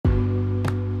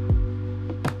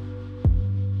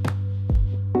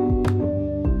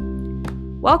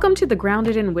Welcome to the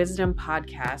Grounded in Wisdom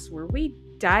podcast, where we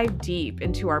dive deep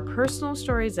into our personal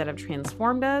stories that have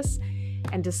transformed us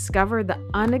and discover the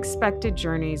unexpected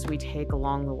journeys we take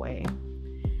along the way.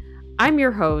 I'm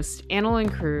your host,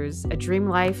 Annalyn Cruz, a dream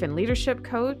life and leadership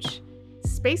coach,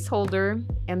 space holder,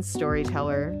 and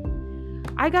storyteller.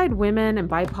 I guide women and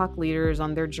BIPOC leaders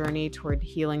on their journey toward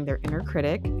healing their inner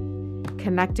critic,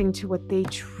 connecting to what they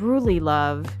truly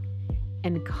love,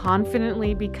 and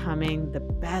confidently becoming the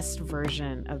best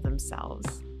version of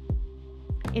themselves.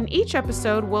 In each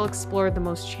episode, we'll explore the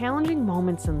most challenging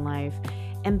moments in life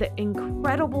and the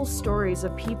incredible stories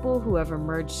of people who have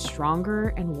emerged stronger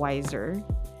and wiser.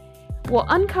 We'll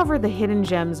uncover the hidden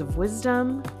gems of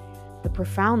wisdom, the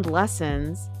profound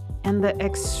lessons, and the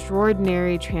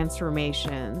extraordinary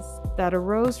transformations that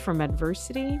arose from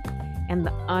adversity and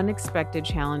the unexpected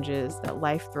challenges that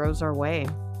life throws our way.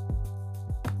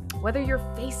 Whether you're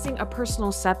facing a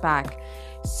personal setback,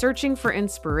 searching for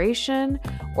inspiration,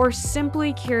 or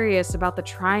simply curious about the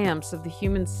triumphs of the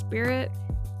human spirit,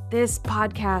 this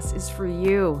podcast is for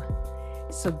you.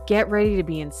 So get ready to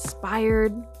be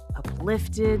inspired,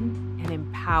 uplifted, and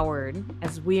empowered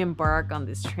as we embark on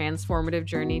this transformative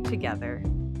journey together.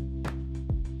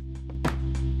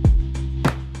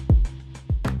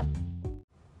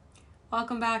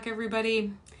 Welcome back,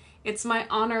 everybody. It's my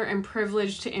honor and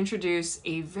privilege to introduce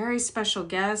a very special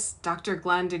guest, Dr.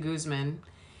 Glenn DeGuzman.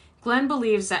 Glenn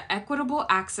believes that equitable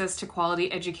access to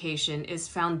quality education is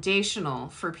foundational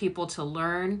for people to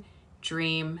learn,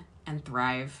 dream, and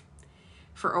thrive.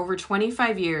 For over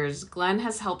 25 years, Glenn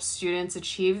has helped students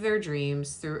achieve their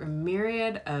dreams through a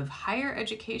myriad of higher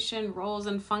education roles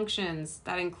and functions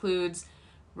that includes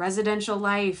residential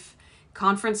life,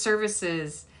 conference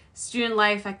services, student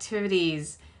life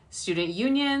activities, student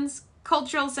unions,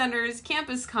 cultural centers,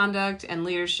 campus conduct, and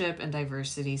leadership and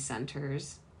diversity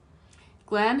centers.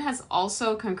 Glenn has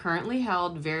also concurrently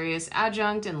held various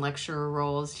adjunct and lecturer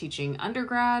roles teaching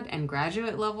undergrad and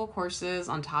graduate level courses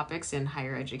on topics in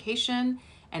higher education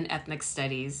and ethnic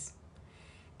studies.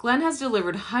 Glenn has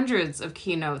delivered hundreds of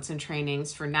keynotes and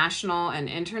trainings for national and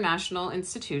international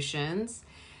institutions,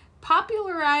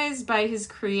 popularized by his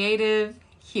creative,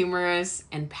 humorous,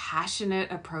 and passionate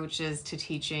approaches to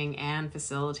teaching and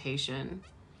facilitation.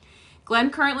 Glenn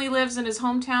currently lives in his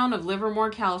hometown of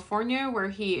Livermore, California, where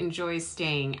he enjoys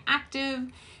staying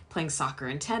active, playing soccer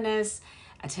and tennis,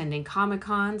 attending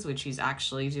Comic-Cons, which he's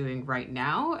actually doing right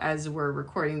now as we're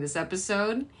recording this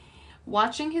episode,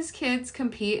 watching his kids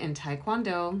compete in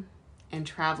Taekwondo, and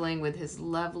traveling with his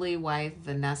lovely wife,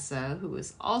 Vanessa, who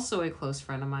is also a close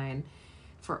friend of mine,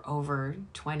 for over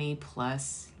 20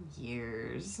 plus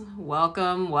years.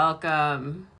 Welcome.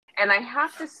 And I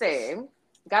have to say,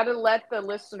 got to let the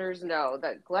listeners know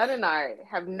that Glenn and I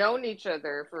have known each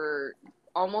other for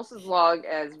almost as long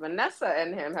as Vanessa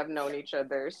and him have known each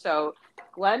other. So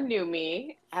Glenn knew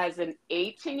me as an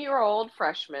 18-year-old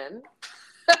freshman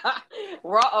at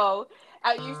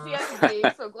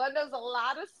UCSB. So Glenn knows a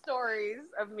lot of stories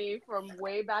of me from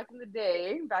way back in the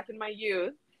day, back in my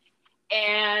youth.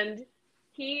 And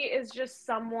he is just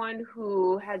someone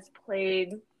who has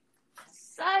played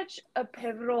such a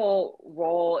pivotal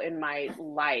role in my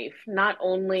life, not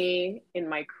only in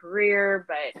my career,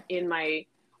 but in my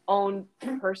own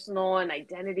personal and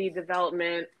identity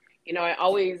development. You know, I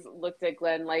always looked at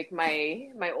Glenn like my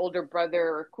older brother,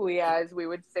 or kuya, as we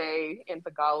would say in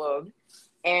Tagalog.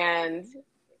 And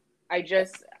I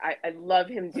love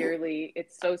him dearly.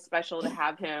 It's so special to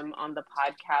have him on the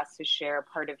podcast to share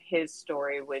part of his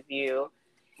story with you.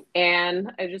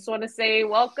 And I just want to say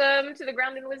welcome to the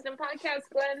Grounded in Wisdom podcast,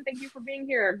 Glenn. Thank you for being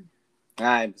here.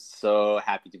 I'm so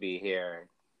happy to be here.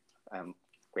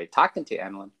 Great talking to you,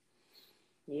 Annalyn.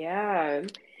 Yeah.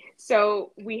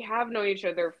 So we have known each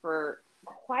other for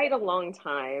quite a long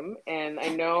time. And I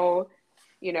know,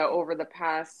 over the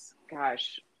past,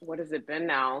 what has it been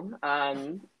now?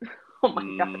 Oh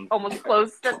my God, almost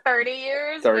close to 30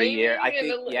 years. 30 years. I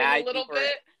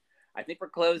think we're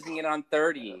closing in on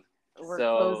 30. We're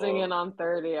closing in on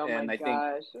 30. Oh my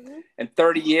gosh. And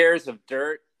 30 years of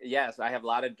dirt. Yes, I have a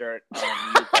lot of dirt on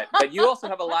you, but you also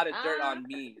have a lot of dirt on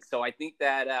me. So I think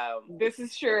that this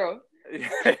is true.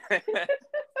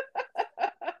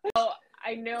 Well,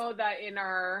 I know that in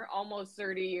our almost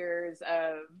 30 years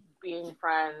of being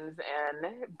friends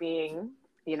and being,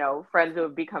 friends who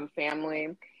have become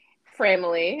family,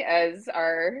 as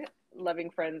our loving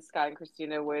friends Scott and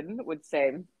Christina would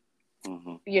say.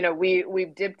 Mm-hmm.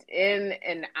 We've dipped in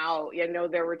and out.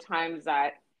 There were times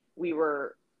that we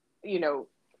were,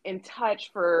 in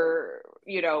touch for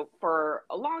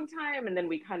a long time, and then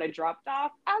we kind of dropped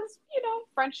off, as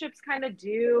friendships kind of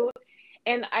do.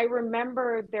 And I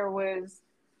remember there was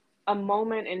a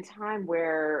moment in time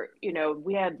where, you know,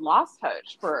 we had lost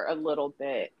touch for a little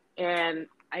bit. And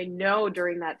I know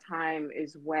during that time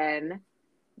is when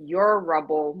your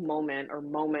rubble moment or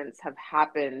moments have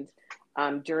happened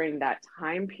during that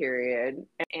time period.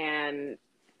 And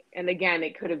and again,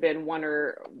 it could have been one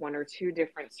or two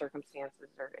different circumstances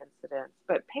or incidents.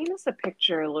 But paint us a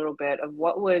picture a little bit of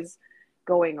what was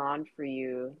going on for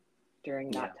you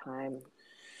during Yeah. that time.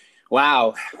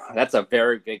 Wow, that's a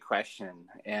very big question.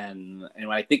 And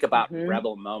when I think about Mm-hmm.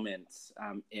 rebel moments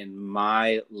in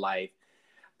my life,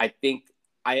 I think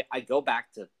I go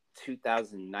back to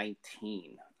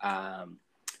 2019.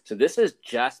 So this is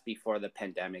just before the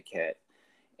pandemic hit.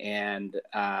 And,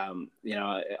 you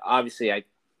know, obviously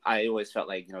I always felt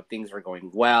like, you know, things were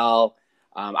going well.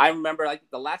 I remember like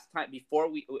the last time before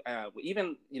we,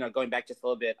 even, you know, going back just a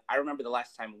little bit, I remember the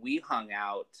last time we hung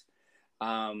out.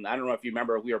 I don't know if you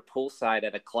remember, we were poolside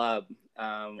at a club,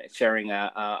 sharing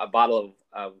a bottle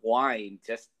of wine,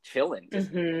 just chilling,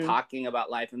 just Mm-hmm. talking about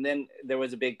life. And then there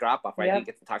was a big drop off. I Yep. didn't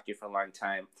get to talk to you for a long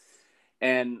time.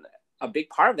 And a big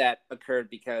part of that occurred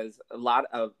because a lot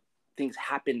of things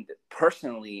happened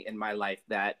personally in my life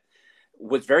that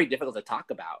was very difficult to talk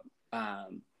about.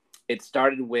 It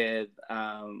started with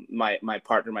my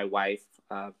partner, my wife,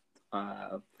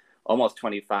 almost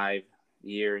 25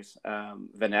 years,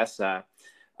 Vanessa.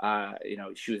 You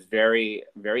know, she was very,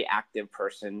 very active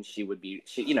person. She,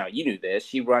 you know, you knew this.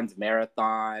 She runs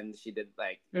marathons. She did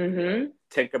like Mm-hmm.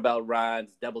 Tinkerbell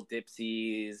runs, double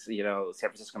dipsies, you know, San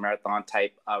Francisco Marathon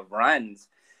type of runs.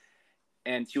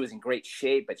 And she was in great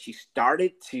shape, but she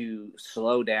started to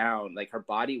slow down. Like her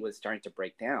body was starting to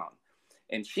break down.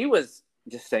 And she was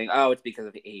just saying, oh, it's because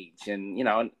of age. And, you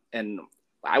know, and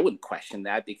I wouldn't question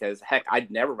that because heck,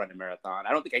 I'd never run a marathon.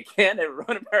 I don't think I can ever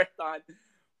run a marathon.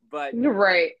 But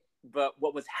Right.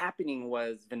 what was happening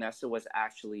was Vanessa was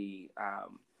actually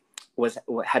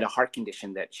had a heart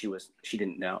condition that she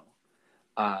didn't know.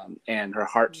 And her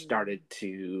heart started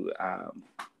to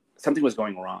something was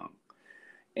going wrong.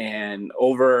 And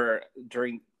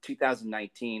during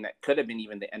 2019, that could have been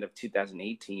even the end of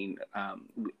 2018,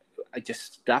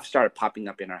 stuff started popping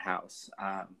up in our house.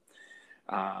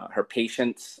 Her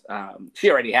patients, she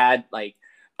already had like,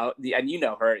 and you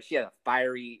know her, she had a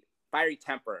fiery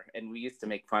temper, and we used to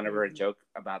make fun of her and joke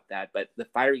about that. But the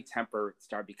fiery temper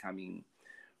started becoming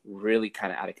really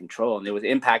kind of out of control, and it was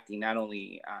impacting not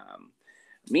only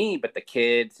me, but the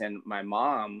kids and my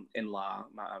mom-in-law,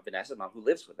 Vanessa's mom, who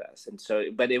lives with us. And so,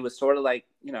 but it was sort of like,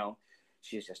 you know,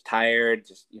 she was just tired,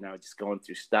 just going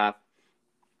through stuff.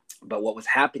 But what was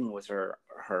happening was her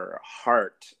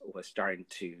heart was starting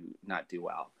to not do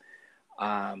well.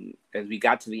 As we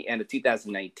got to the end of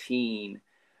 2019,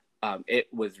 it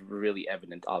was really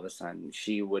evident all of a sudden.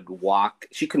 She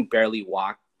couldn't barely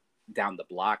walk down the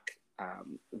block.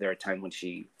 There were times when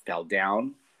she fell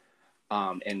down.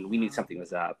 And we knew something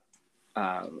was up,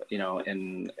 you know,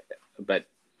 but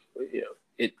you know,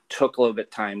 it took a little bit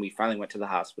of time. We finally went to the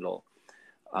hospital,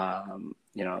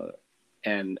 you know,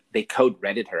 and they code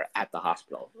redded her at the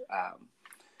hospital.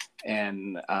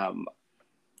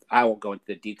 I won't go into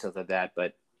the details of that,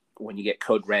 but when you get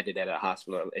code redded at a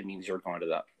hospital, it means you're going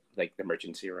to the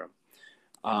emergency room.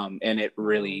 And it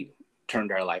really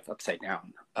turned our life upside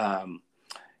down.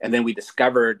 And then we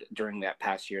discovered during that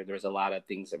past year, there was a lot of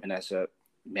things that Vanessa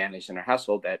managed in her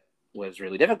household that was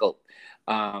really difficult.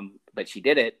 But she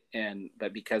did it.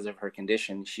 But because of her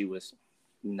condition, she was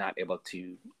not able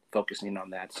to focus in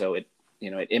on that. So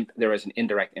there was an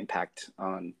indirect impact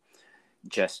on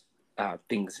just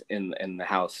things in the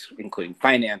house, including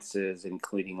finances,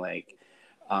 including like,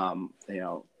 you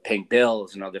know, paying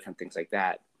bills and all different things like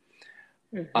that.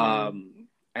 Mm-hmm.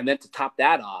 And then to top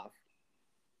that off,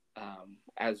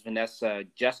 as Vanessa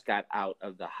just got out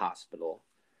of the hospital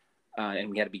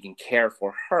and we had to begin care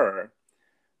for her,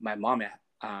 my mom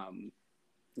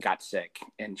got sick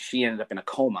and she ended up in a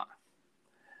coma.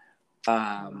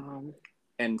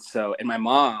 And my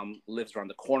mom lives around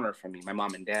the corner from me, my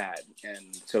mom and dad.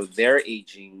 And so they're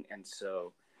aging. And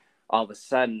so all of a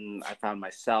sudden I found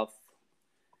myself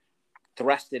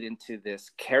thrusted into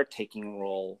this caretaking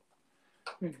role,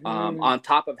 on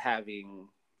top of having,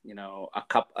 you know,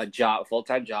 a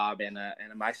full-time job and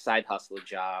my side hustle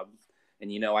job.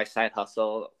 And, you know, I side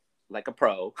hustle like a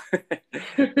pro.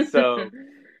 So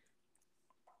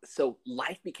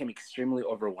life became extremely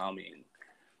overwhelming,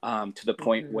 to the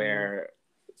point where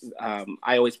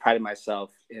I always prided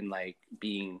myself in like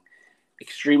being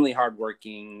extremely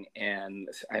hardworking, and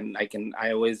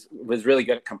I always was really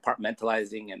good at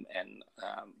compartmentalizing and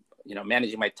you know,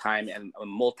 managing my time, and a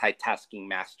multitasking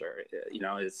master, you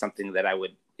know, is something that I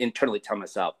would internally tell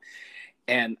myself.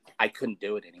 and I couldn't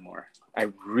do it anymore. I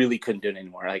really couldn't do it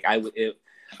anymore. Like I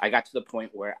got to the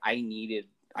point where I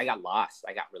got lost.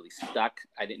 I got really stuck.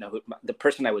 I didn't know who the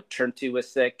person I would turn to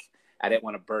was sick. I didn't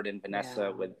want to burden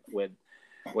Vanessa with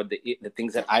the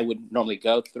things that I would normally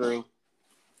go through.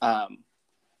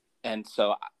 And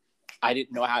so I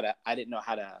didn't know how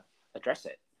to address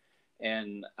it.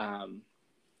 And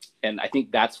I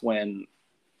think that's when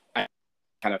I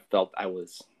kind of felt I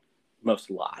was most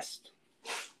lost.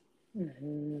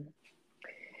 Mm-hmm.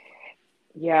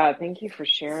 Yeah, thank you for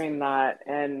sharing that.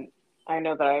 And I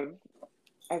know that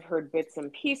I've heard bits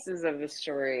and pieces of the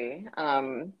story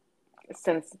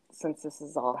since this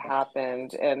has all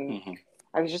happened. And Mm-hmm.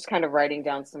 I was just kind of writing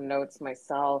down some notes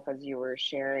myself as you were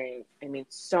sharing. I mean,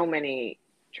 so many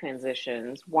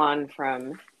transitions. One,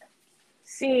 from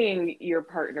seeing your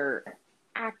partner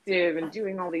active and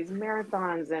doing all these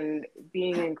marathons and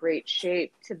being in great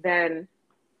shape, to then,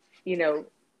 you know,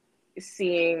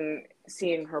 seeing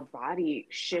her body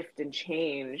shift and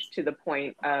change to the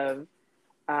point of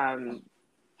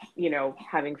you know,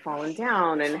 having fallen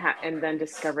down and then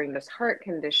discovering this heart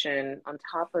condition on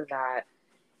top of that,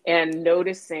 and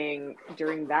noticing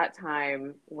during that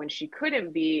time when she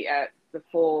couldn't be at the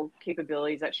full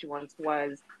capabilities that she once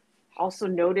was, also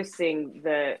noticing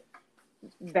the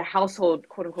household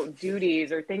quote unquote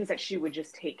duties or things that she would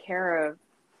just take care of,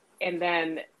 and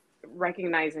then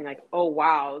recognizing like, oh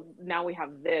wow, now we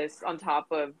have this on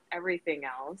top of everything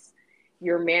else.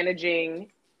 You're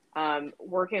managing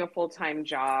working a full-time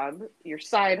job, your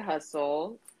side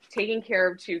hustle, taking care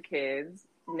of 2 kids,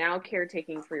 now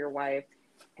caretaking for your wife,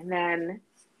 and then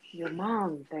your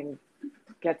mom then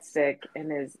gets sick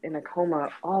and is in a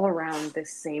coma all around the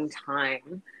same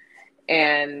time.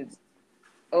 And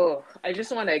oh, I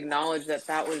just want to acknowledge that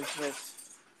that was just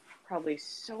probably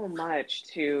so much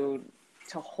to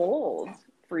hold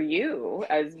for you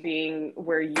as being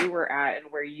where you were at and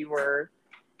where you were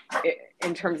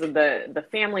in terms of the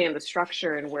family and the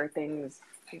structure and where things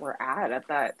were at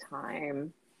that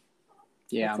time.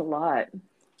 Yeah, it's a lot.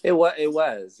 It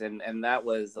was, and that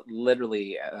was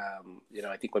literally, you know,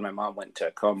 I think when my mom went to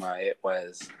a coma, it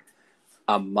was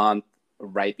a month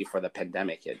right before the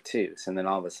pandemic hit too. So then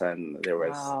all of a sudden there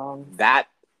was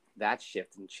that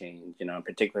shift and change, you know, in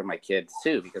particular my kids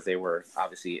too, because they were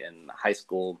obviously in high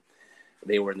school.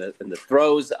 They were in the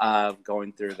throes of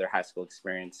going through their high school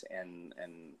experience, and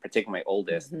particularly my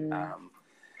oldest,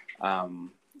 mm-hmm.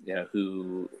 You know,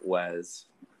 who was,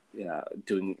 you know,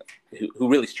 who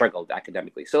really struggled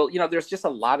academically. So, you know, there's just a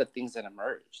lot of things that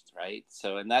emerged, right?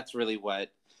 So, and that's really what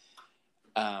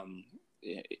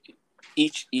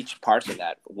each part of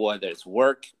that, whether it's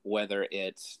work, whether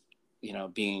it's, you know,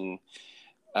 being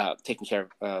taking care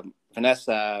of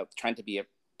Vanessa, trying to be a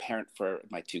parent for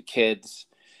my 2 kids,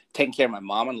 taking care of my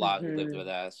mom-in-law mm-hmm. who lived with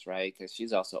us, right? Because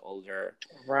she's also older,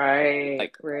 right?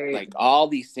 Like all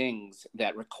these things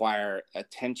that require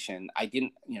attention. I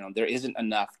didn't, you know, there isn't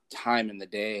enough time in the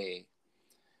day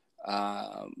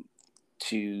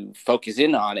to focus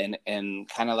in on and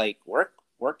kind of like work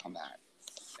on that.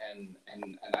 And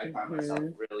I find mm-hmm. myself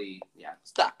really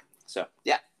stuck. So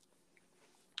yeah.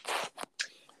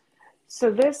 So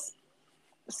this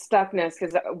stuckness,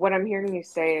 because what I'm hearing you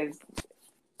say is,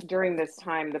 during this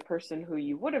time, the person who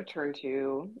you would have turned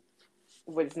to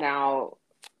was now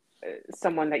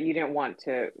someone that you didn't want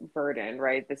to burden,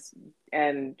 right?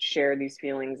 And share these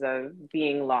feelings of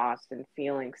being lost and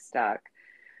feeling stuck.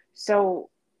 So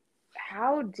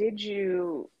how did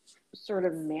you sort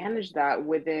of manage that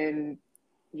within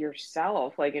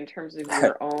yourself, like in terms of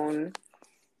your own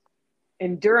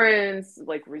endurance,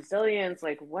 like resilience,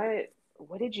 like what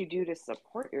did you do to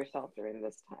support yourself during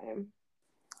this time?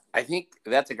 I think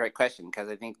that's a great question, because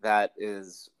I think that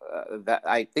is that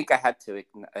I think I had to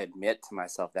admit to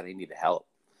myself that I needed help.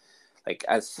 Like,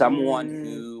 as someone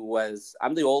who was,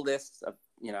 I'm the oldest,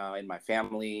 you know, in my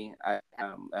family.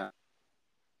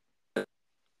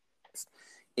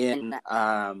 In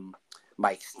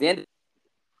my extended,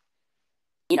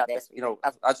 you know, this, you know,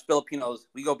 us Filipinos,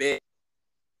 we go big,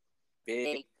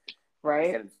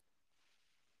 right?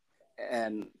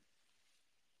 And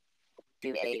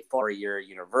do a 4-year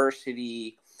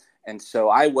university, and so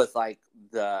I was like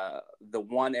the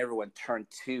one everyone turned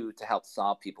to help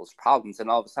solve people's problems, and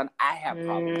all of a sudden I have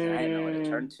problems and I didn't know what to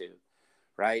turn to,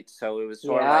 right? So it was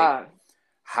sort of like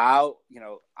how, you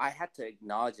know, I had to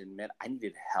acknowledge and admit I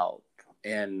needed help,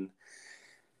 and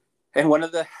I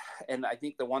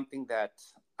think the one thing that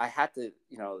I had to,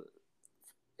 you know,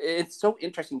 it's so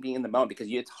interesting being in the moment, because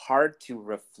it's hard to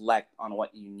reflect on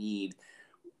what you need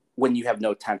when you have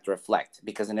no time to reflect,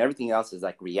 because then everything else is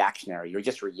like reactionary. You're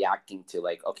just reacting to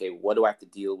like, okay, what do I have to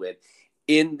deal with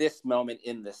in this moment,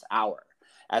 in this hour,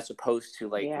 as opposed to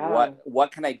like, Yeah.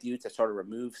 what can I do to sort of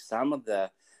remove some of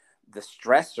the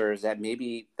stressors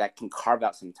that can carve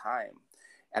out some time.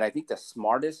 And I think the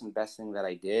smartest and best thing that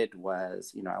I did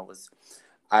was,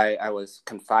 I was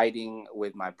confiding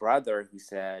with my brother, who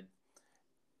said,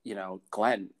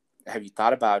 Glenn, have you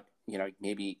thought about,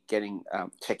 maybe checking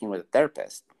with a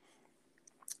therapist?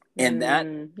 And that,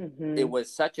 it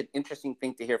was such an interesting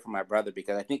thing to hear from my brother,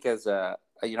 because I think I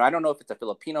don't know if it's a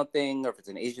Filipino thing or if it's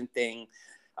an Asian thing.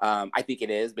 I think it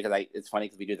is, because it's funny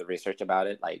because we do the research about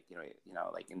it. Like,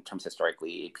 like in terms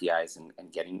historically, APIs and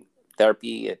getting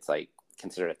therapy, it's like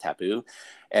considered a taboo.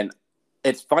 And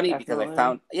it's funny because I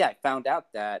found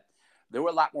out that there were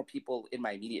a lot more people in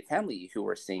my immediate family who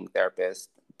were seeing therapists,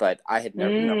 but I had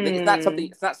never, it's not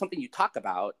something you talk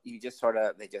about. You just sort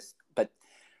of, but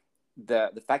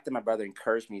the fact that my brother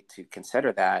encouraged me to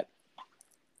consider that,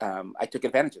 I took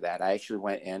advantage of that. I actually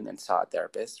went in and saw a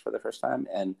therapist for the first time,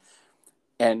 and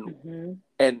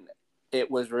it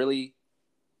was really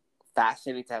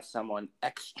fascinating to have someone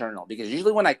external, because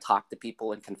usually when I talk to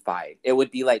people and confide, it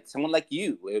would be like someone like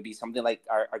you. It would be something like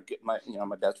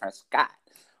my best friend Scott,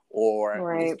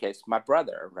 or in this case, my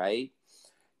brother, right?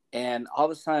 And all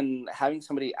of a sudden, having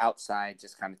somebody outside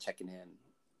just kind of checking in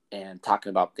and talking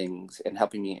about things and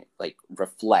helping me like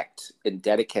reflect in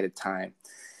dedicated time,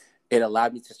 it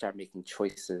allowed me to start making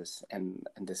choices and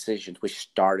decisions, which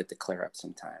started to clear up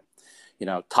some time.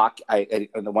 One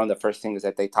of the first things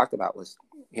that they talked about was,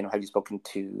 have you spoken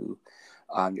to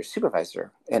your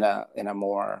supervisor in a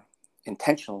more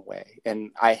intentional way?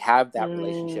 And I have that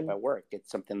relationship at work.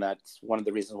 It's something that's one of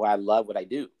the reasons why I love what I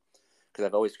do, because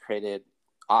I've always created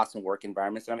awesome work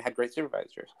environments and I've had great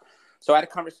supervisors. So I had a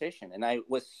conversation, and I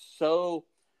was so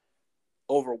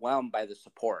overwhelmed by the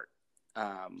support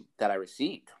that I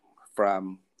received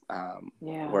from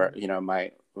where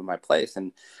my place.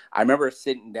 And I remember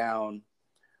sitting down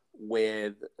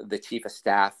with the chief of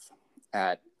staff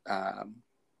at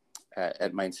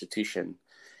my institution,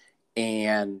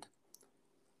 and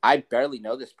I barely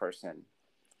know this person,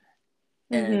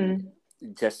 and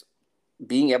just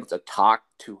being able to talk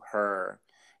to her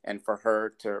and for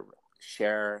her to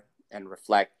share and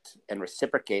reflect and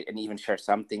reciprocate and even share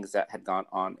some things that had gone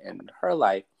on in her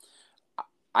life,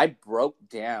 I broke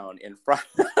down in front.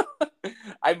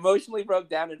 I emotionally broke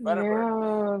down in front of her,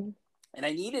 and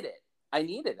I needed it.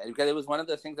 Because it was one of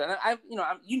those things that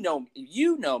you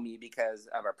know me because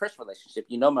of our personal relationship.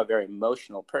 I'm a very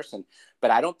emotional person, but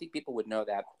I don't think people would know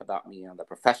that about me on the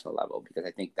professional level, because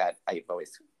I think that I've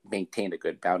always maintained a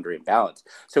good boundary and balance.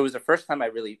 So it was the first time I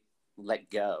really let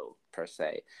go, per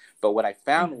se. But what I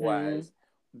found was,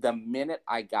 the minute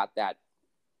I got that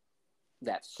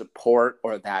support,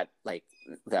 or that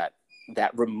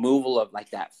removal of like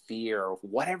that fear, or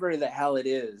whatever the hell it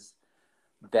is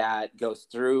that goes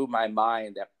through my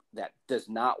mind that does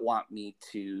not want me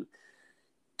to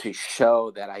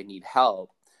show that I need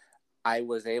help, I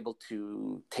was able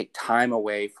to take time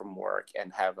away from work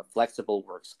and have a flexible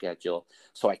work schedule,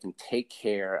 so I can take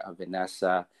care of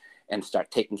Vanessa and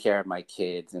start taking care of my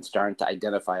kids and starting to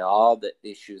identify all the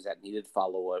issues that needed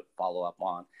follow up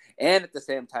on, and at the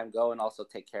same time go and also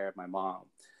take care of my mom.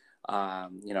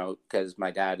 Because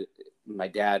my dad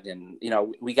and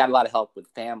we got a lot of help with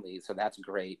family, so that's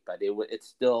great. But it's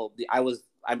still I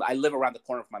live around the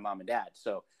corner from my mom and dad,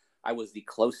 so I was the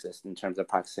closest in terms of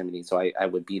proximity. So I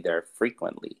would be there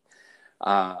frequently.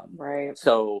 Right.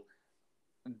 So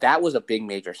that was a big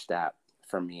major step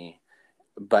for me.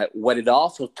 But what it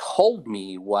also told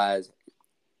me was,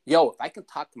 if I can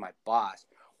talk to my boss,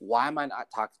 why am I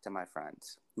not talking to my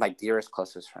friends, my dearest,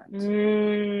 closest friends?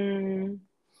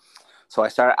 So I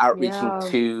started outreaching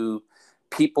to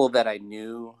people that I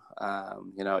knew. I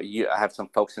have some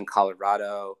folks in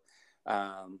Colorado.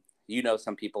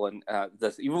 Some people in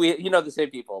the same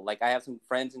people. Like, I have some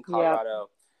friends in Colorado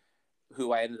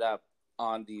who I ended up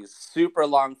on these super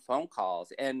long phone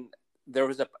calls. And there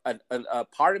was a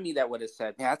part of me that would have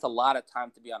said, man, that's a lot of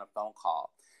time to be on a phone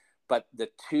call. But the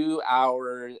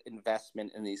 2-hour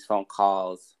investment in these phone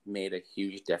calls made a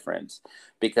huge difference,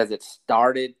 because it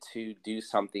started to do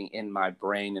something in my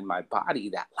brain and my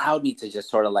body that allowed me to just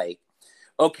sort of like,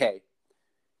 okay,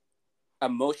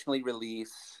 emotionally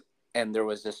release. And there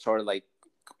was this sort of like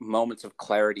moments of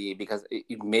clarity, because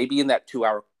maybe in that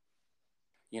 2-hour,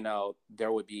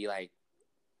 there would be like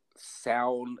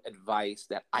sound advice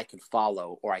that I could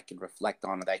follow, or I can reflect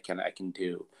on, that I can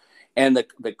do. And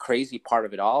the crazy part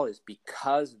of it all is,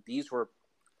 because these were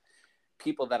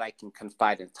people that I can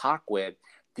confide and talk with,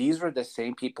 these were the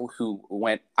same people who,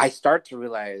 when I start to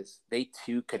realize they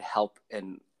too could help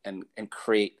and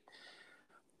create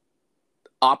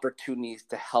opportunities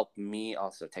to help me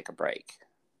also take a break.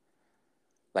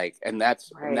 Like, and that's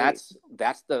the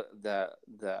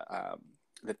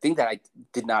thing that I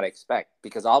did not expect,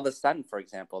 because all of a sudden, for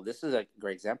example, this is a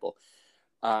great example.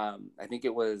 I think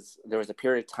there was a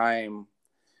period of time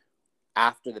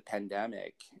after the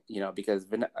pandemic, because,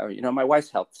 my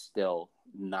wife's health's still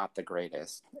not the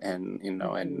greatest. And,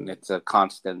 and it's a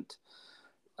constant,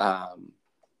 we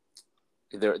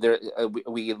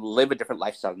live a different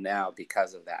lifestyle now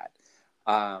because of that.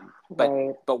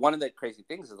 But one of the crazy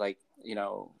things is, like,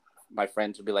 my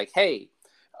friends would be like, hey,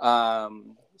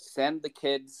 send the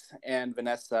kids and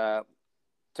Vanessa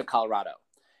to Colorado.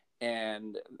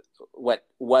 And what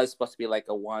was supposed to be like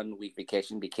a 1-week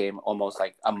vacation became almost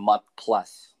like a month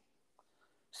plus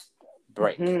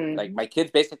break. Like, my kids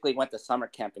basically went to summer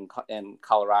camp in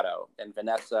Colorado, and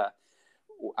Vanessa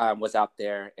was out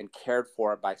there and cared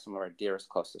for by some of our dearest,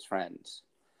 closest friends.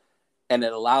 And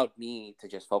it allowed me to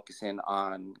just focus in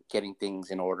on getting things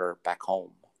in order back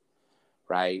home.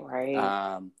 Right.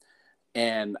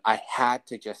 And I had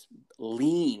to just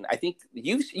lean. I think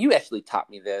you actually taught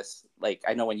me this. Like,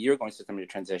 I know when you were going through some of your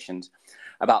transitions,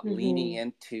 about leaning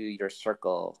into your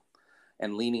circle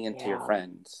and leaning into your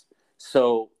friends.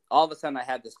 So all of a sudden I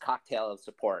had this cocktail of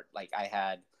support. Like, I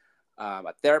had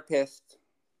a therapist,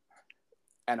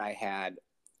 and I had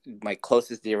my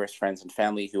closest, dearest friends and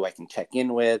family who I can check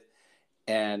in with.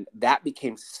 And that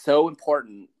became so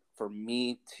important for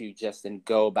me to just then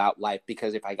go about life,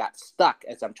 because if I got stuck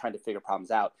as I'm trying to figure problems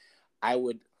out, I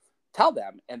would tell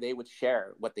them and they would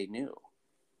share what they knew.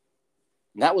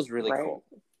 And that was really cool.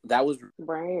 That was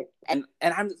right. And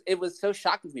it was so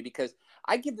shocking to me, because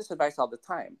I give this advice all the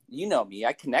time. You know me,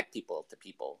 I connect people to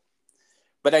people,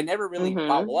 but I never really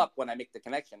follow up when I make the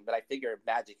connection. But I figure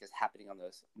magic is happening on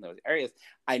those areas.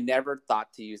 I never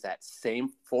thought to use that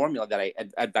same formula that I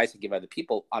advice to give other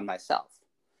people on myself.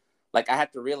 Like, I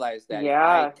had to realize that if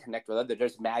I connect with others,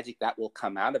 there's magic that will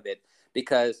come out of it,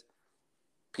 because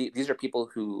these are people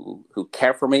who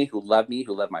care for me, who love me,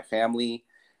 who love my family.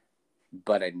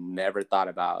 But I never thought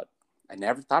about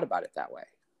it that way.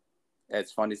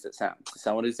 As funny as it sounds,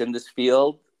 someone who's in this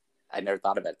field, I never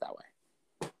thought about it that way.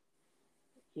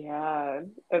 Yeah,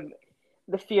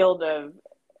 the field of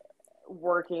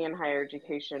working in higher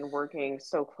education, working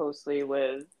so closely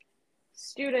with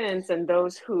students and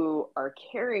those who are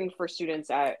caring for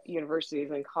students at universities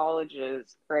and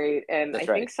colleges, right? And That's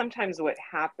I right. think sometimes what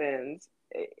happens,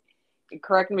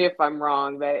 correct me if I'm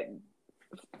wrong, but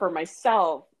for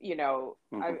myself, I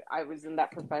was in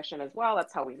that profession as well.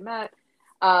 That's how we met.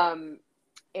 And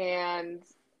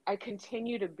I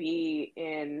continue to be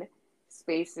in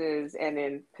spaces and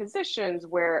in positions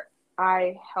where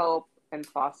I help and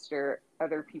foster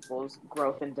other people's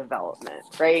growth and development,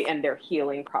 right? And their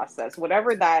healing process,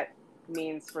 whatever that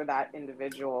means for that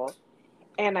individual.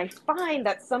 And I find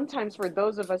that sometimes for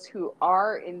those of us who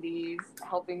are in these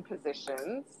helping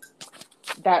positions,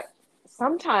 that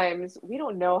sometimes we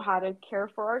don't know how to care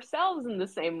for ourselves in the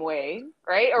same way,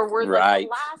 right? Or we're like the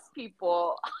last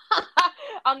people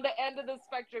on the end of the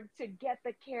spectrum to get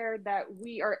the care that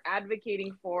we are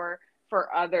advocating for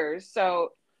others.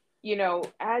 So,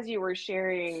 as you were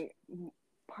sharing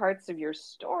parts of your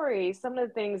story, some of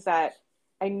the things that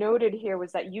I noted here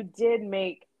was that you did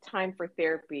make time for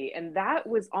therapy. And that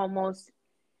was almost,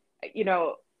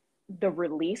 the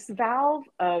release valve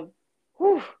of,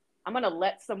 whew, I'm going to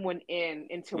let someone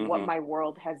into what my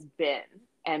world has been.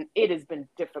 And it has been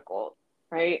difficult,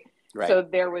 right? So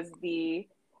there was the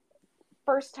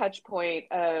first touch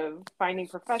point of finding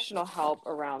professional help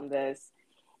around this.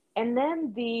 And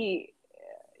then the,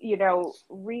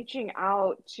 reaching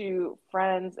out to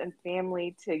friends and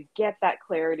family to get that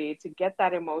clarity, to get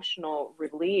that emotional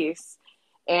release,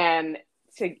 and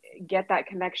to get that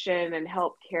connection and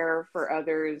help care for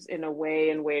others in a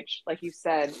way in which, like you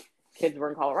said, kids were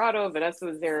in Colorado, Vanessa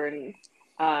was there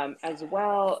as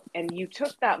well. And you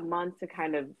took that month to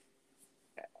kind of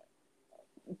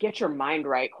get your mind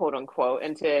right, quote unquote,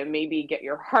 and to maybe get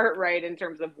your heart right in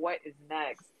terms of what is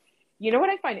next. You know what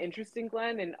I find interesting,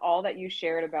 Glenn, and all that you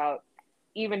shared about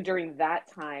even during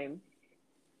that time,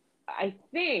 I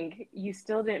think you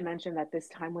still didn't mention that this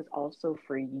time was also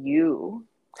for you.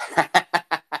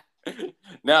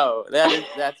 No, that's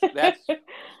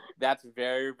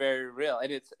very, very real.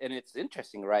 And it's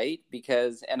interesting, right?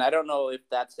 Because, and I don't know if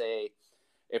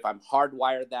if I'm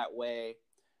hardwired that way,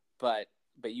 but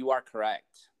you are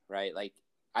correct, right? Like,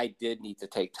 I did need to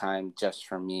take time just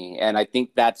for me. And I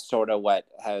think that's sort of what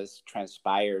has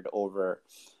transpired over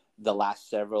the last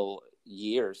several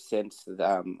years since,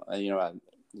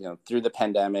 through the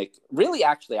pandemic, really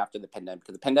actually after the pandemic,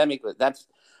 because the pandemic that's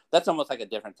almost like a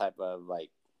different type of like,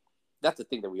 that's the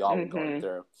thing that we all were going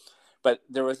through. But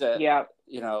there was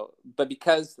but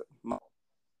because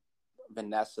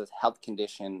Vanessa's health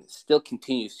condition still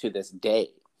continues to this day,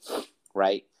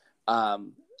 right?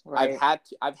 I've had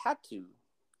to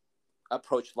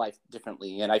approach life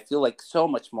differently, and I feel like so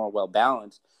much more well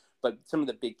balanced. But some of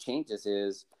the big changes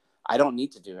is I don't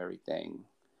need to do everything.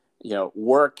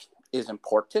 Work is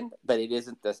important, but it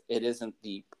isn't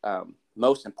the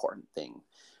most important thing.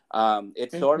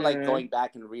 It's sort of like going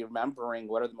back and remembering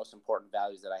what are the most important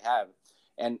values that I have.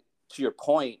 And to your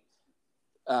point,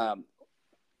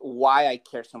 why I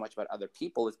care so much about other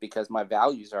people is because my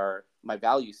values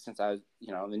since I was,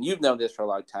 and you've known this for a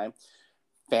long time: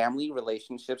 family,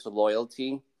 relationships,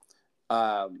 loyalty,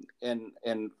 and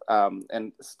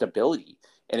stability.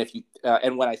 And if you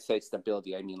and when I say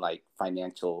stability, I mean like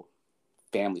financial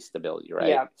family stability, right?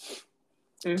 Yeah.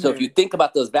 So if you think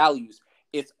about those values,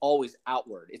 it's always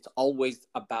outward. It's always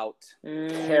about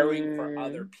caring for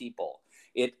other people.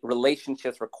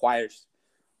 Relationships requires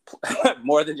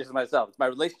more than just myself. It's my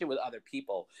relationship with other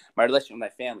people, my relationship with my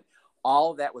family.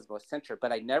 All of that was most central,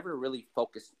 but I never really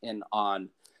focused in on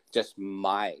just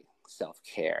my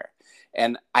self-care.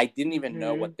 And I didn't even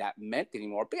know what that meant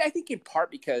anymore. But I think in part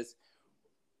because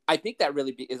I think that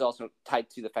really is also tied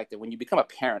to the fact that when you become a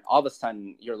parent, all of a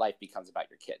sudden your life becomes about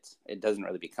your kids. It doesn't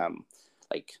really become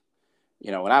like,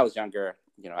 when I was younger,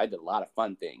 I did a lot of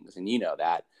fun things, and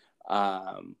that.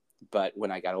 But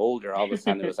when I got older, all of a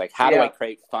sudden it was like, how do I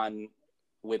create fun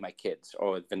with my kids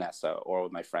or with Vanessa or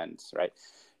with my friends, right?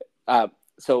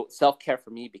 So self-care for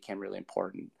me became really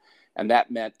important. And that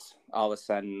meant all of a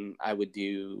sudden I would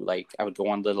go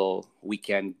on little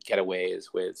weekend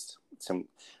getaways with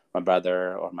my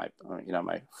brother or my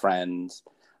friends,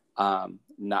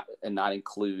 not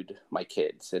include my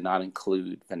kids and not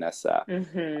include Vanessa.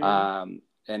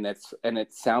 And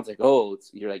it sounds like,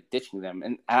 you're like ditching them.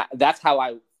 And that's how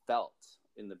I felt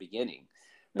in the beginning.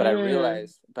 But I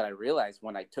realized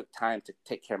when I took time to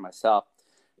take care of myself,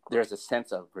 there's a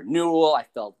sense of renewal. I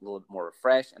felt a little more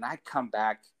refreshed, and I'd come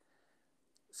back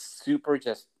super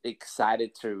just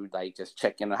excited to like just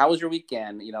check in. How was your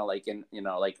weekend?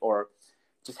 Or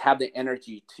just have the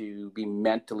energy to be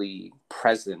mentally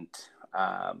present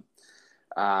for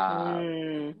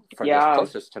those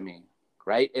closest to me,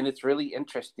 right? And it's really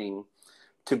interesting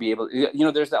to be able,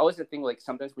 there's always a thing like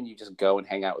sometimes when you just go and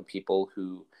hang out with people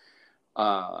who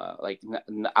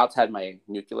outside my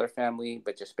nuclear family,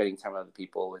 but just spending time with other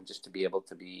people and just to be able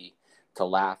to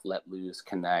laugh, let loose,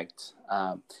 connect.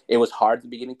 It was hard at the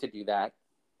beginning to do that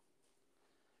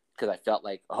because I felt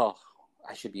like,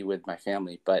 I should be with my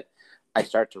family. But I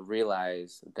started to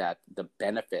realize that the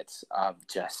benefits of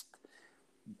just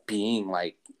being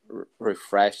like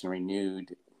refreshed and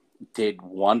renewed did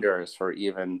wonders for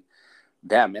even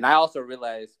them. And I also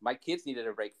realized my kids needed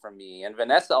a break from me, and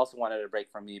Vanessa also wanted a break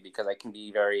from me because I can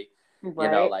be very,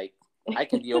 I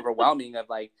can be overwhelming of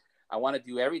like, I want to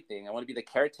do everything. I want to be the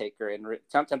caretaker. And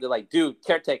sometimes they're like, dude,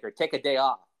 caretaker, take a day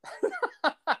off.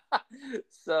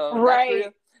 So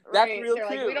that's real They're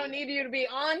too. Like, we don't need you to be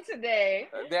on today.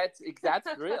 That's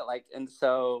real. Like, and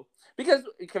so because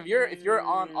if you're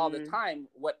on all the time,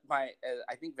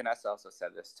 I think Vanessa also said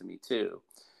this to me too,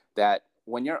 that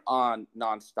when you're on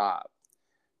nonstop,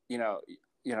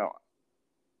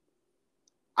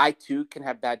 I too can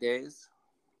have bad days,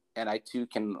 and I too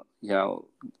can,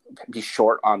 be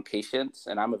short on patience,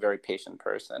 and I'm a very patient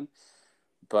person.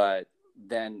 But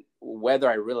then whether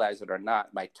I realize it or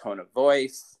not, my tone of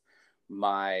voice,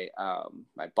 my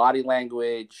body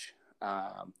language,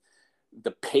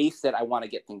 the pace that I want to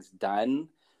get things done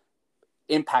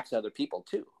impacts other people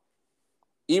too.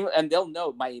 And they'll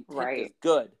know my intent is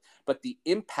good, but the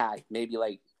impact may be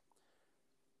like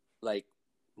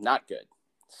not good.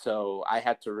 So I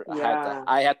had to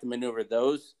maneuver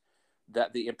those,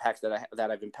 the impacts that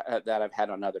I've had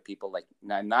on other people,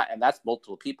 and that's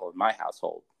multiple people in my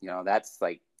household. That's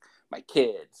like my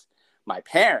kids, my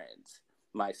parents,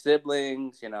 my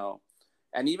siblings,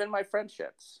 and even my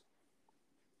friendships.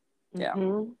 Yeah.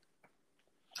 Mm-hmm.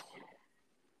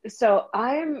 So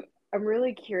I'm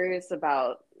really curious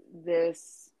about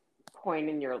this point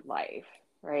in your life,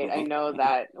 right? I know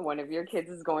that one of your kids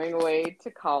is going away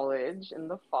to college in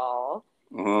the fall,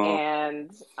 and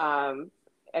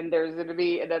there's going to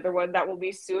be another one that will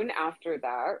be soon after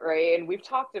that, right? And we've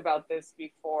talked about this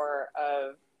before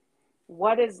of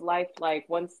what is life like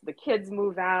once the kids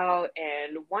move out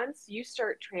and once you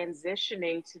start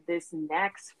transitioning to this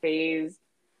next phase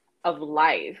of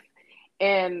life.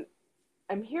 And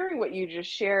I'm hearing what you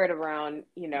just shared around,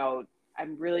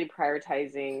 I'm really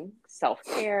prioritizing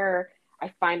self-care.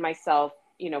 I find myself,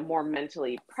 more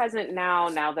mentally present now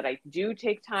that I do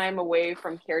take time away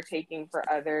from caretaking for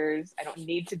others. I don't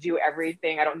need to do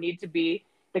everything. I don't need to be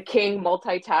the king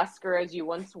multitasker as you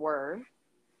once were.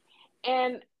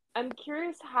 And I'm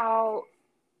curious how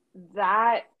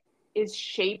that is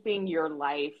shaping your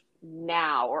life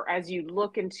now, or as you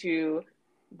look into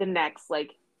the next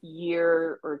like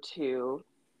year or two.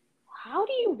 How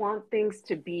do you want things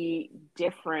to be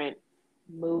different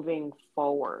moving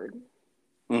forward?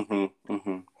 Mm-hmm,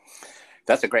 mm-hmm.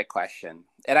 That's a great question,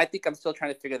 and I think I'm still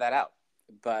trying to figure that out.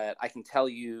 But I can tell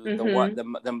you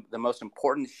the most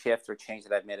important shift or change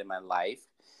that I've made in my life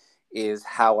is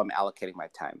how I'm allocating my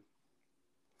time.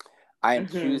 I am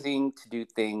choosing to do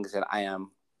things that I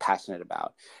am passionate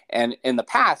about. And in the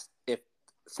past, if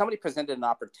somebody presented an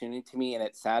opportunity to me and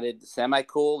it sounded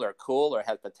semi-cool or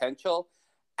had potential,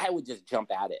 I would just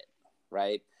jump at it,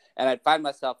 right? And I'd find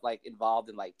myself like involved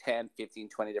in like 10, 15,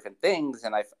 20 different things.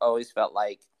 And I've always felt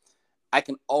like I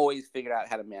can always figure out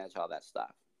how to manage all that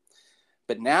stuff.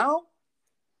 But now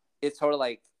it's sort of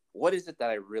like, what is it that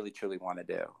I really, truly want to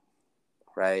do,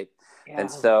 right? Yeah. And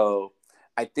so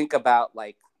I think about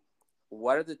like,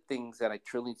 what are the things that I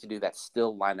truly need to do that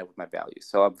still line up with my values?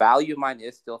 So a value of mine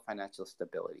is still financial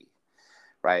stability,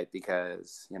 right?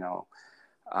 Because,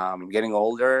 I'm getting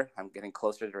older, I'm getting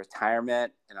closer to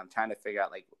retirement, and I'm trying to figure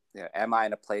out like, am I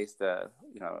in a place to,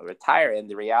 retire? And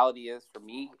the reality is for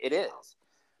me, it is.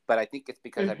 But I think it's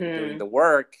because I've been doing the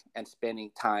work and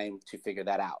spending time to figure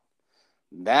that out.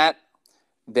 That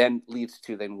then leads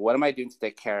to then what am I doing to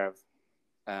take care of,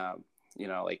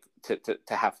 like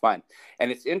to have fun.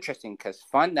 And it's interesting because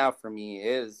fun now for me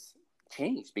is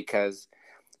changed because,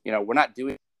 we're not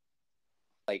doing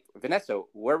like, Vanessa,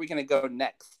 where are we going to go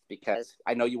next? Because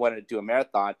I know you wanted to do a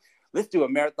marathon. Let's do a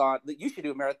marathon. You should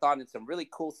do a marathon in some really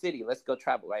cool city. Let's go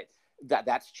travel, right?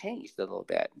 That's changed a little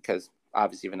bit because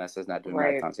obviously Vanessa's not doing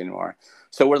marathons anymore.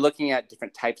 So we're looking at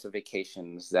different types of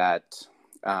vacations that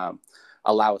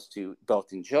allow us to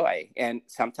both enjoy. And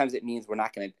sometimes it means we're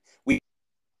not going to,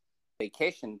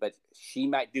 vacation, but she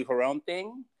might do her own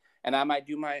thing and I might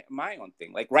do my own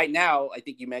thing. Like right now, I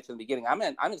think you mentioned in the beginning, I'm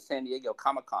in San Diego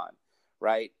Comic-Con,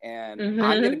 right? And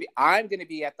I'm gonna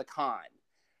be at the con.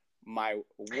 My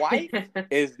wife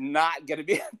is not gonna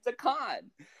be at the con.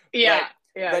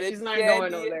 But she's not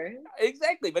going over there.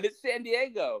 Exactly, but it's San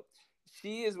Diego.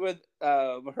 She is with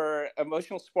her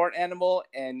emotional support animal,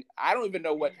 and I don't even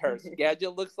know what her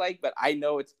schedule looks like, but I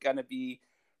know it's gonna be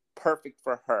perfect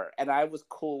for her, and I was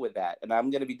cool with that. And I'm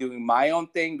going to be doing my own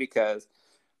thing because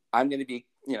I'm going to be,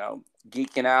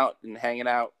 geeking out and hanging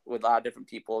out with a lot of different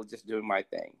people, just doing my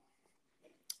thing.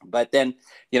 But then,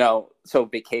 so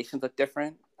vacations look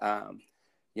different.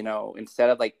 Instead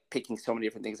of like picking so many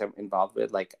different things I'm involved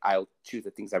with, like I'll choose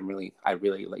the things I really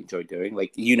like, enjoy doing.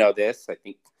 Like, this, I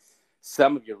think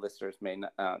some of your listeners may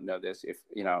not know this if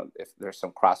there's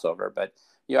some crossover, but,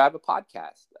 I have a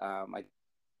podcast.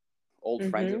 Old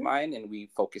friends of mine, and we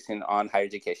focus in on higher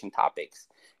education topics.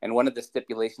 And one of the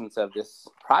stipulations of this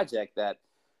project that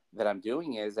I'm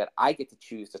doing is that I get to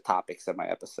choose the topics of my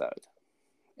episode.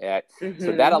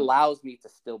 So that allows me to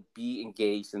still be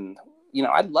engaged. And,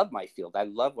 I love my field. I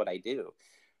love what I do.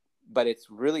 But it's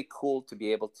really cool to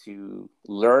be able to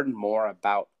learn more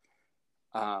about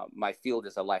my field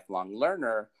as a lifelong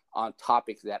learner on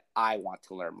topics that I want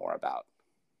to learn more about,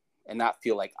 and not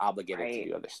feel like obligated to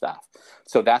do other stuff.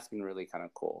 So that's been really kind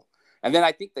of cool. And then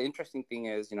I think the interesting thing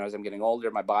is, as I'm getting older,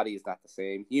 my body is not the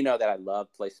same. That I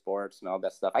love play sports and all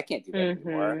that stuff. I can't do that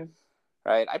anymore,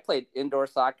 right? I played indoor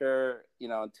soccer,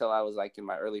 until I was like in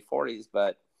my early 40s,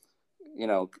 but,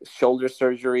 shoulder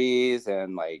surgeries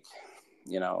and like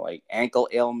ankle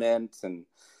ailments. And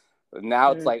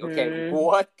now it's like, okay,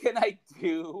 what can I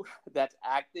do that's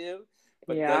active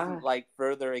but doesn't like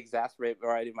further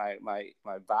exacerbate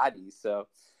my body? So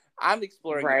I'm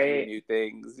exploring a few new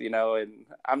things, and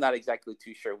I'm not exactly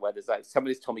too sure what is that.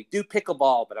 Somebody's told me do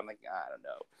pickleball, but I'm like, I don't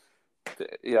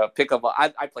know. Pickleball. I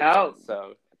play tennis,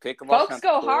 so pickleball. Folks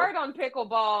go cool. Hard on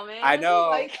pickleball, man. I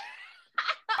know.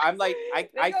 I'm like,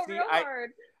 I see.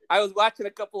 I was watching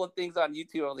a couple of things on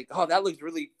YouTube. I was like, oh, that looks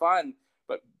really fun.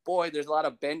 But boy, there's a lot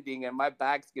of bending, and my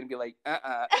back's gonna be like,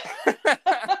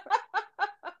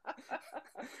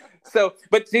 So,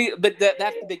 but see, that's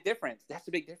the big difference. That's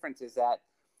the big difference is that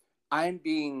I'm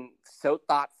being so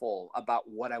thoughtful about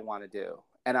what I want to do,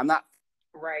 and I'm not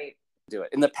do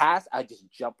it. In the past, I just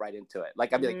jump right into it.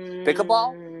 Like I'd be like,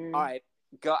 pickleball, all right,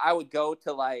 go. I would go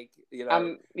to like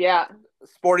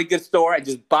sporting goods store and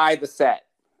just buy the set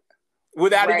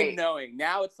without even knowing.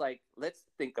 Now it's like, let's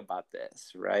think about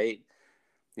this, right?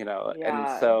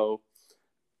 And so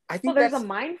I Well, think there's a that's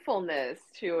mindfulness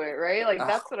to it, right? Like uh,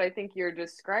 that's what I think you're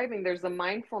describing. There's a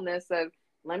mindfulness of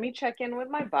let me check in with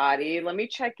my body, let me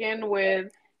check in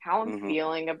with how I'm mhm,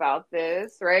 feeling about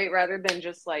this, right? Rather than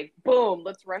just like, boom,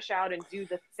 let's rush out and do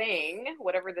the thing,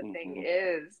 whatever the thing mhm,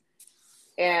 is.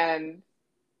 And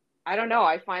I don't know,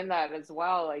 I find that as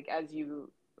well, like as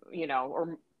you know,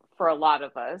 or for a lot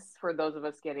of us, for those of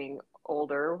us getting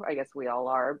older, I guess we all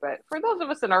are, but for those of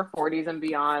us in our 40s and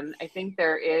beyond, I think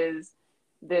there is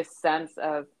this sense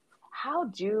of how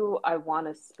do I want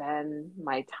to spend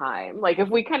my time? Like if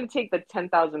we kind of take the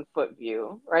 10,000-foot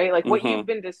view, right? Like what you've mhm,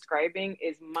 been describing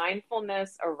is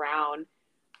mindfulness around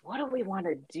what do we want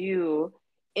to do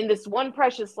in this one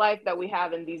precious life that we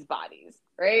have in these bodies,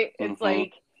 right? It's mhm.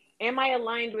 like, am I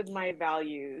aligned with my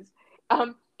values?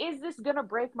 Is this gonna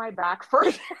break my back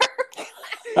further?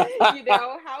 You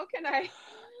know, how can I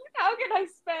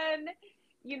spend,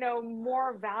 you know,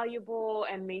 more valuable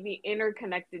and maybe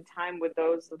interconnected time with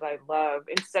those that I love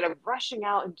instead of rushing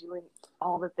out and doing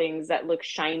all the things that look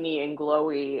shiny and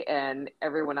glowy and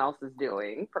everyone else is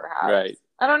doing, perhaps. Right.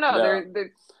 I don't know. No.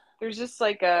 There's just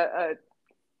like there's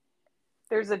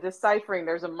a deciphering,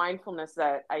 there's a mindfulness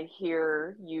that I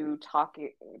hear you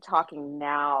talking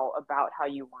now about how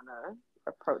you want to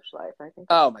approach life. I think that's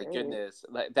Oh my great. goodness,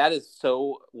 like, that is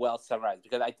so well summarized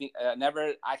because I think I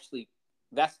never actually.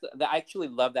 I actually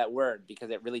love that word because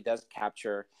it really does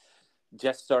capture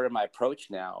just sort of my approach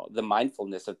now, the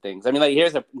mindfulness of things. I mean, like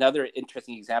here's another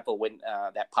interesting example when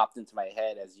that popped into my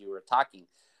head as you were talking.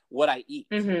 What I eat,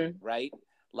 Mm-hmm. right?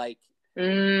 Like I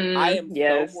Mm, am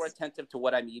so more yes. attentive to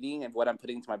what I'm eating and what I'm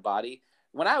putting into my body.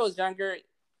 When I was younger,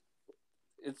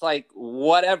 it's like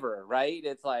whatever, right?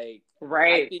 It's like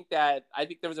Right. I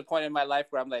think there was a point in my life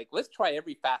where I'm like, let's try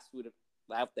every fast food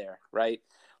out there, right?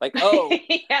 Like, oh,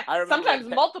 Yeah. I remember. Sometimes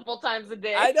multiple times a I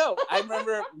day. know. I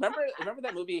remember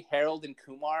that movie Harold and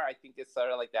Kumar. I think it's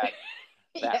sort of like that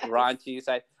Yes. raunchy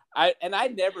side. I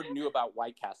never knew about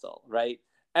White Castle, right?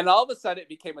 And all of a sudden it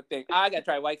became a thing. I gotta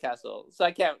try White Castle. So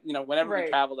I can't, whenever we Right.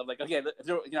 traveled, I'm like, okay,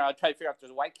 I'll try to figure out if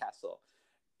there's a White Castle.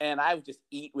 And I would just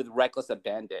eat with reckless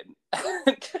abandon.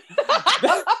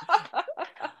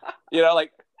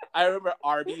 Like I remember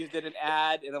Arby's did an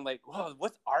ad, and I'm like, whoa,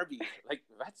 what's Arby's? Like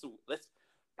that's.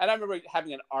 And I remember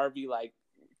having an Arby like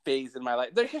phase in my life.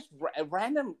 There's just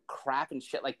random crap and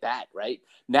shit like that, right?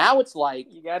 Now it's like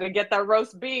You got to get that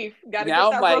roast beef. Got to get now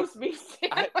I'm that like roast beef.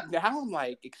 now I'm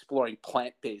like exploring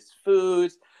plant-based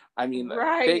foods. I mean,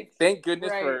 Right. thank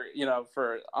goodness Right.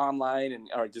 for online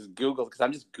or just Google, because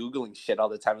I'm just Googling shit all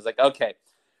the time. It's like, okay,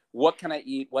 what can I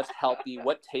eat? What's healthy?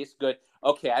 What tastes good?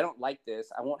 Okay, I don't like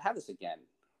this. I won't have this again,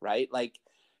 right? Like,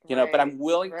 but Right. I'm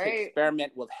willing to Right.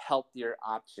 experiment with healthier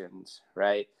options,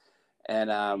 right? And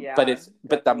Yeah, but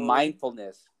the definitely.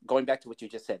 mindfulness, going back to what you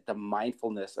just said, the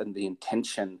mindfulness and the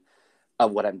intention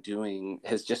of what I'm doing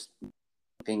has just made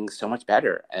things so much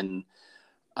better. And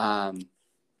um,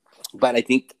 but I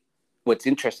think what's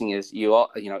interesting is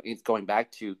it's going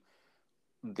back to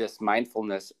this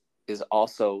mindfulness is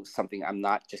also something I'm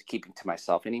not just keeping to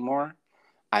myself anymore.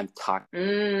 I'm talking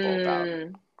to people about it,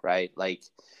 Mm, right? Like,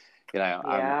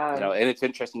 yeah. and it's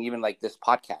interesting, even like this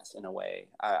podcast in a way,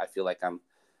 I feel like I'm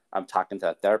talking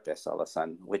to a therapist all of a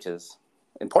sudden, which is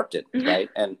important, right?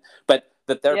 But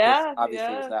the therapist Yeah,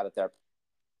 obviously is yeah. not a therapist,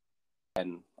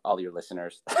 and all your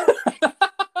listeners. so,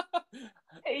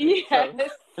 Yes.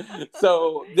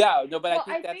 so yeah, no, but I Well,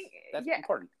 think I that's think, that's yeah,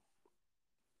 important.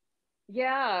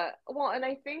 yeah. Well, and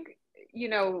I think,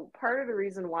 part of the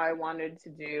reason why I wanted to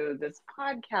do this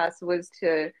podcast was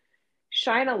to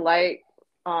shine a light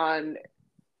on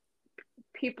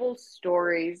people's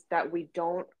stories that we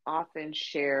don't often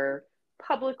share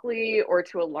publicly or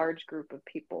to a large group of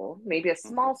people. Maybe a Mm-hmm.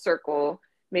 small circle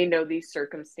may know these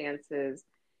circumstances.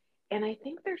 And I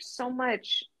think there's so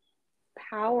much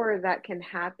power that can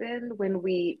happen when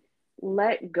we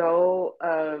let go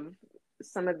of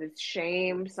some of the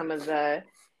shame, some of the,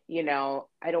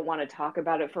 I don't want to talk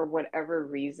about it for whatever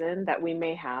reason that we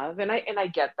may have. And I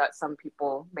get that some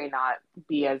people may not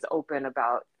be as open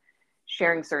about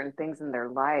sharing certain things in their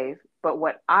life. But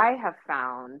what I have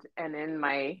found, and in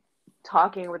my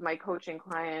talking with my coaching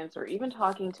clients or even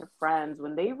talking to friends,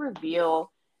 when they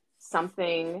reveal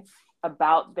something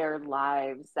about their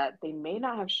lives that they may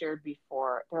not have shared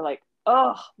before, they're like,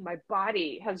 oh, my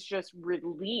body has just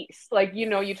released. Like,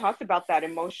 you talked about that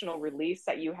emotional release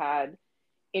that you had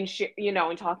in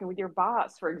talking with your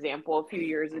boss, for example, a few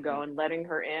years Mm-hmm. ago and letting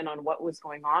her in on what was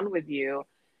going on with you.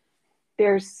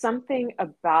 There's something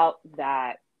about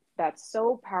that that's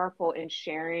so powerful in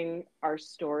sharing our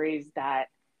stories that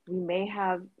we may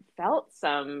have felt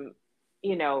some,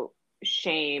 you know,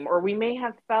 shame, or we may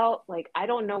have felt like, I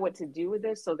don't know what to do with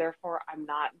this, so therefore I'm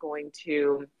not going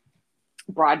to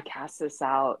broadcast this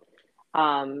out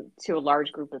to a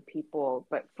large group of people.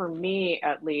 But for me,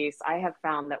 at least, I have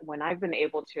found that when I've been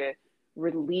able to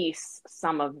release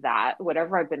some of that,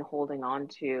 whatever I've been holding on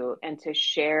to, and to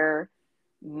share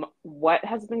what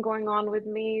has been going on with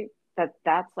me,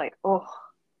 that's like, oh,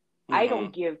 I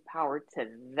don't give power to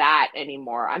that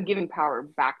anymore. I'm giving power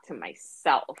back to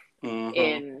myself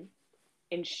in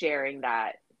sharing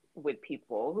that with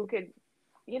people who could,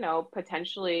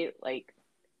 potentially, like,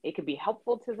 it could be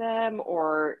helpful to them,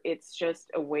 or it's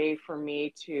just a way for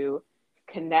me to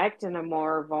connect in a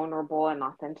more vulnerable and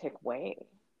authentic way.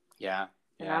 Yeah.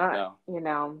 And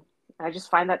Yeah. I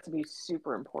just find that to be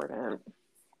super important.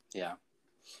 Yeah.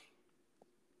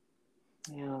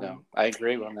 Yeah. No, I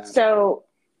agree on that. So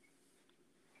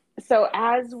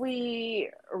as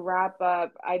we wrap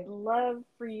up, I'd love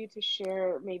for you to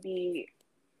share maybe,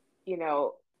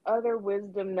 other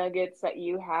wisdom nuggets that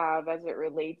you have as it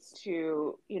relates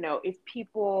to, if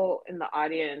people in the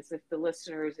audience, if the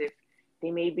listeners, if they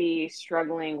may be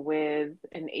struggling with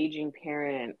an aging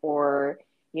parent, or,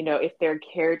 if they're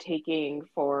caretaking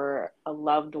for a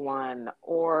loved one,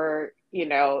 or,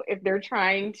 if they're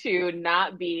trying to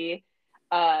not be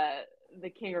the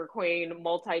king or queen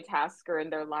multitasker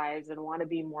in their lives and want to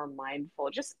be more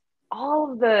mindful, just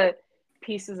all of the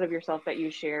pieces of yourself that you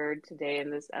shared today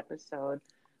in this episode.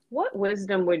 What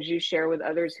wisdom would you share with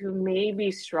others who may be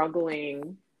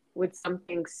struggling with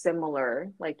something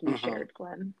similar like you shared,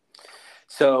 Glenn?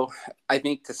 So I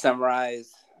think to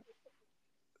summarize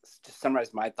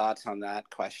my thoughts on that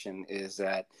question is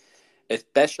that,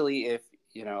 especially if,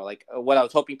 like what I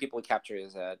was hoping people would capture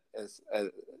is a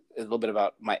little bit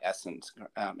about my essence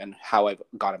and how I've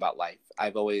gone about life.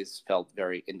 I've always felt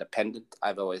very independent.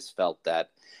 I've always felt that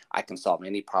I can solve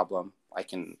any problem.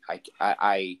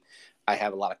 I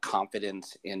have a lot of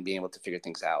confidence in being able to figure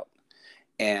things out.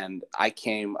 And I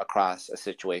came across a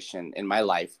situation in my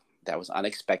life that was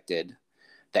unexpected,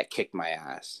 that kicked my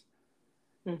ass.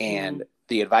 And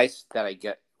the advice that I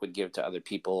would give to other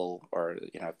people, or,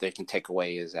 if they can take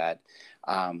away, is that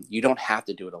you don't have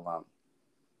to do it alone.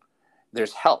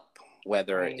 There's help,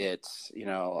 whether it's,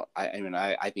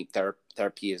 I think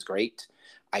therapy is great.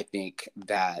 I think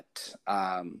that,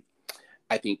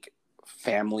 I think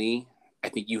family, I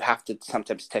think you have to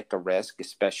sometimes take a risk,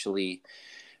 especially,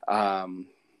 as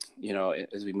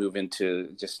we move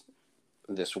into just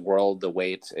this world, the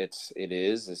way it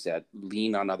is that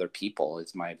lean on other people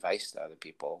is my advice to other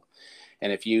people.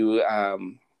 And if you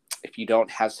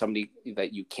don't have somebody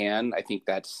that you can, I think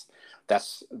that's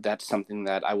something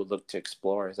that I would look to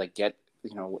explore, is like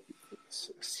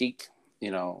seek,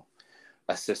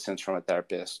 assistance from a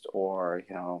therapist, or,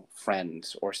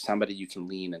 friends, or somebody you can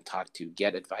lean and talk to,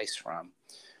 get advice from.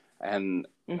 And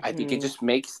I think it just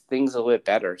makes things a little bit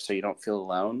better, so you don't feel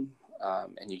alone.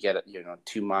 And you get,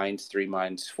 2 minds, 3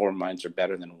 minds, 4 minds are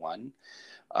better than one.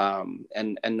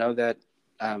 And know that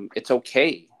it's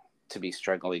okay to be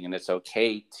struggling, and it's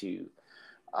okay to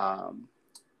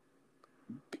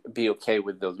be okay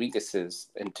with those weaknesses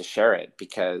and to share it,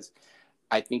 because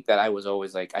I think that I was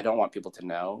always like, I don't want people to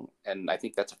know. And I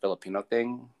think that's a Filipino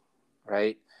thing,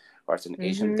 right? Or it's an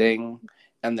Asian thing.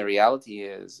 And the reality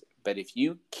is, but if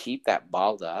you keep that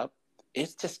balled up,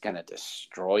 it's just going to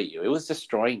destroy you. It was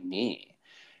destroying me.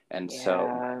 And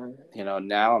so,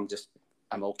 now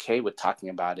I'm okay with talking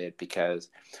about it, because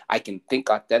I can think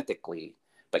authentically,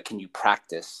 but can you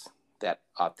practice that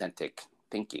authentic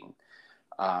thinking?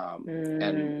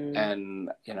 And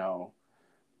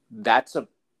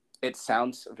it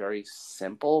sounds very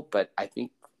simple, but I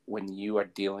think when you are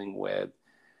dealing with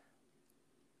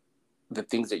the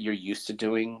things that you're used to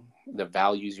doing, the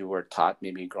values you were taught,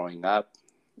 maybe growing up,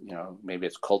 maybe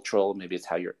it's cultural, maybe it's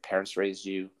how your parents raised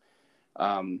you.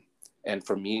 And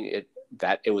for me,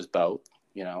 it was both,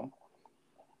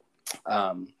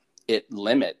 it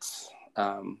limits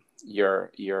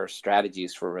your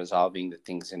strategies for resolving the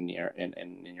things in your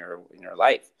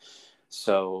life.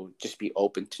 So just be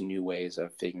open to new ways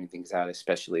of figuring things out,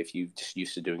 especially if you've just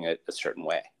used to doing it a certain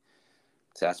way.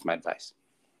 So that's my advice.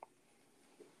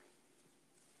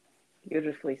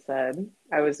 Beautifully said.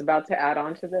 I was about to add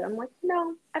on to that. I'm like,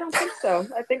 no, I don't think so.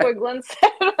 I think what Glenn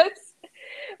said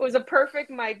was a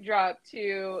perfect mic drop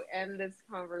to end this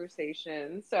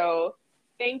conversation. So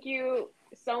thank you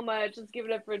so much. Let's give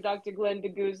it up for Dr. Glenn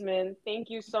DeGuzman. Thank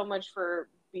you so much for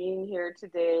being here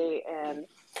today and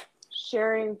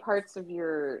sharing parts of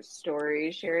your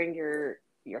story, sharing your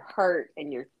heart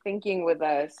and your thinking with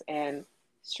us, and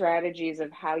strategies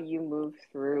of how you move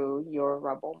through your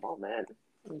rubble moment.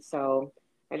 And so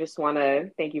I just want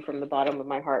to thank you from the bottom of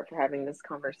my heart for having this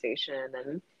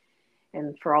conversation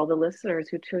and for all the listeners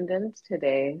who tuned in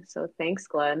today. So thanks,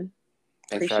 Glenn.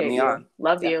 Thanks for having me on.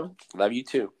 Love you. Love you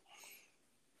too.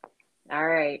 All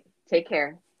right. Take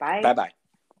care. Bye. Bye-bye.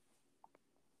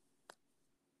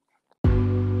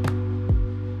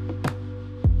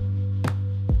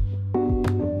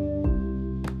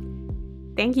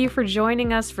 Thank you for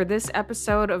joining us for this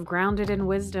episode of Grounded in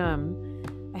Wisdom.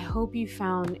 I hope you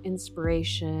found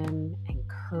inspiration and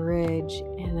courage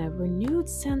and a renewed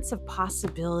sense of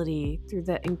possibility through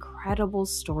the incredible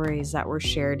stories that were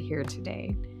shared here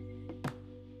today.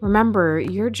 Remember,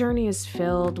 your journey is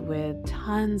filled with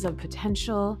tons of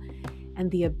potential and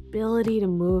the ability to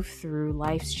move through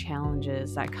life's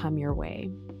challenges that come your way.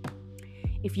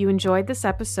 If you enjoyed this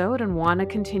episode and want to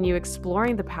continue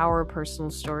exploring the power of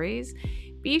personal stories,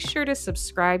 be sure to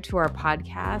subscribe to our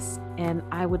podcast, and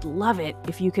I would love it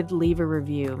if you could leave a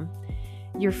review.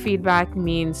 Your feedback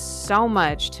means so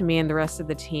much to me and the rest of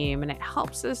the team, and it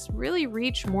helps us really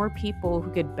reach more people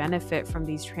who could benefit from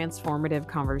these transformative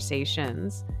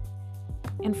conversations.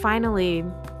 And finally,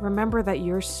 remember that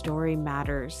your story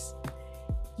matters.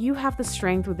 You have the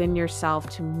strength within yourself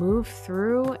to move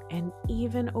through and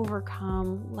even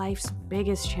overcome life's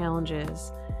biggest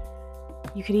challenges.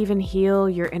 You could even heal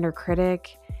your inner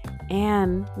critic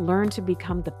and learn to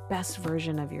become the best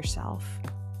version of yourself.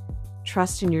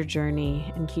 Trust in your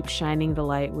journey and keep shining the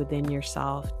light within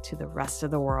yourself to the rest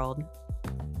of the world.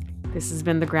 This has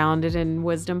been the Grounded in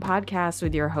Wisdom podcast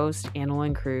with your host,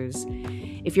 Annalyn Cruz.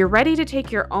 If you're ready to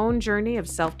take your own journey of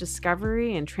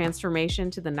self-discovery and transformation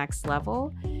to the next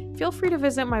level, feel free to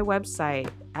visit my website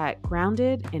at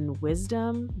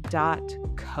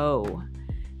groundedinwisdom.co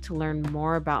to learn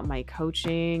more about my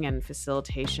coaching and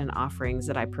facilitation offerings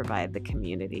that I provide the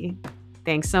community.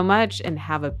 Thanks so much and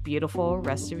have a beautiful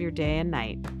rest of your day and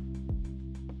night.